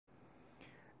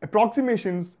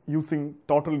Approximations using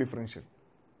total differential.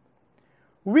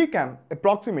 We can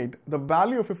approximate the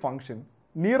value of a function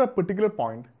near a particular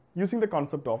point using the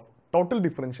concept of total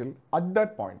differential at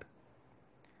that point.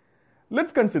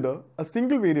 Let's consider a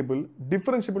single variable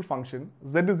differentiable function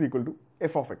z is equal to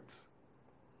f of x.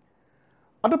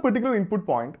 At a particular input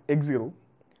point x0,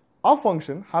 our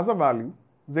function has a value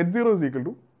z0 is equal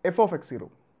to f of x0.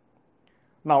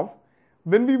 Now,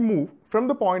 when we move from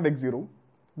the point x0,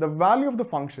 the value of the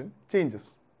function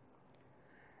changes.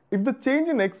 If the change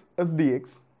in x is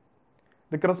dx,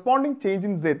 the corresponding change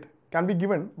in z can be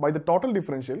given by the total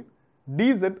differential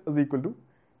dz is equal to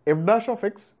f dash of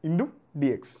x into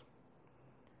dx.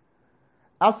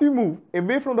 As we move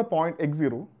away from the point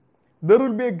x0, there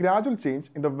will be a gradual change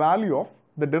in the value of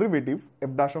the derivative f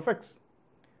dash of x.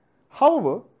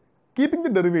 However, keeping the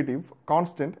derivative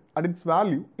constant at its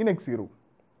value in x0,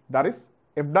 that is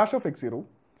f dash of x0,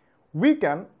 we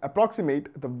can approximate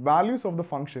the values of the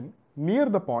function near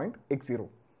the point x0.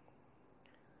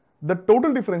 The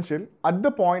total differential at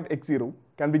the point x0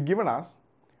 can be given as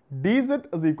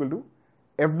dz is equal to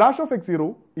f dash of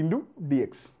x0 into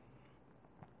dx.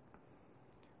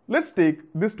 Let's take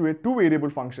this to a two-variable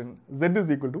function z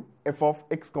is equal to f of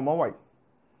x comma y.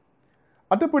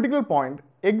 At a particular point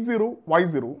x0,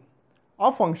 y0,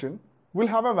 our function will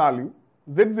have a value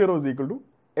z0 is equal to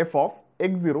f of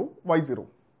x0, y0.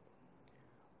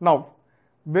 Now,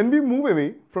 when we move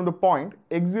away from the point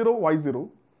x0, y0,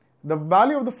 the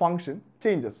value of the function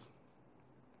changes.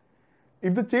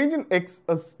 If the change in x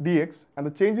is dx and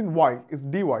the change in y is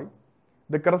dy,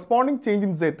 the corresponding change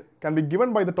in z can be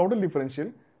given by the total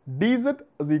differential dz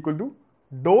is equal to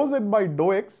dou z by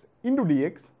dou x into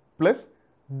dx plus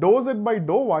dou z by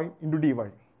dou y into dy.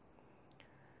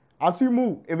 As we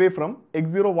move away from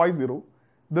x0, y0,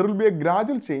 there will be a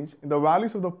gradual change in the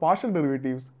values of the partial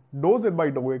derivatives dou z by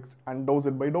dou x and dou z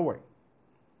by dou y.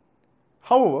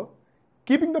 However,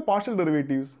 keeping the partial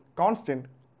derivatives constant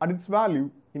at its value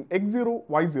in x0,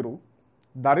 y0,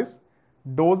 that is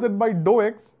dou z by dou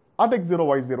x at x0,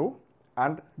 y0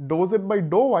 and dou z by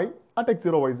dou y at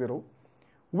x0, y0,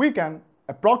 we can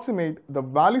approximate the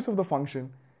values of the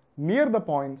function near the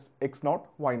points x0,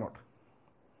 y0.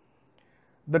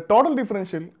 The total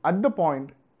differential at the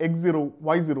point x0,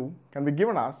 y0 can be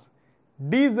given as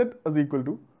dz is equal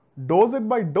to dou z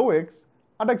by dou x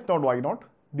at x0, y0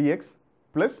 dx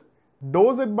plus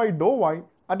dou z by dou y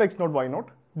at x0, y0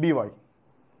 dy.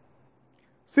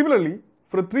 Similarly,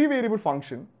 for a three-variable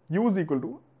function u is equal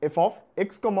to f of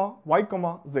x comma y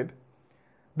comma z,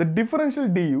 the differential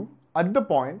du at the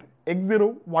point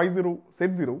x0, y0,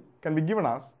 z0 can be given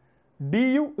as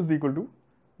du is equal to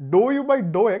dou u by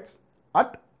dou x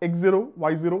at x0,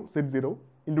 y0, z0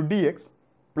 into dx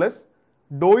plus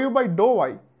dou u by dou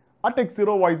y at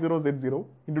x0, y0, z0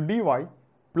 into dy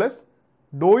plus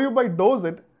dou u by dou z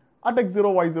at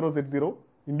x0, y0, z0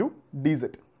 into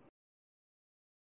dz.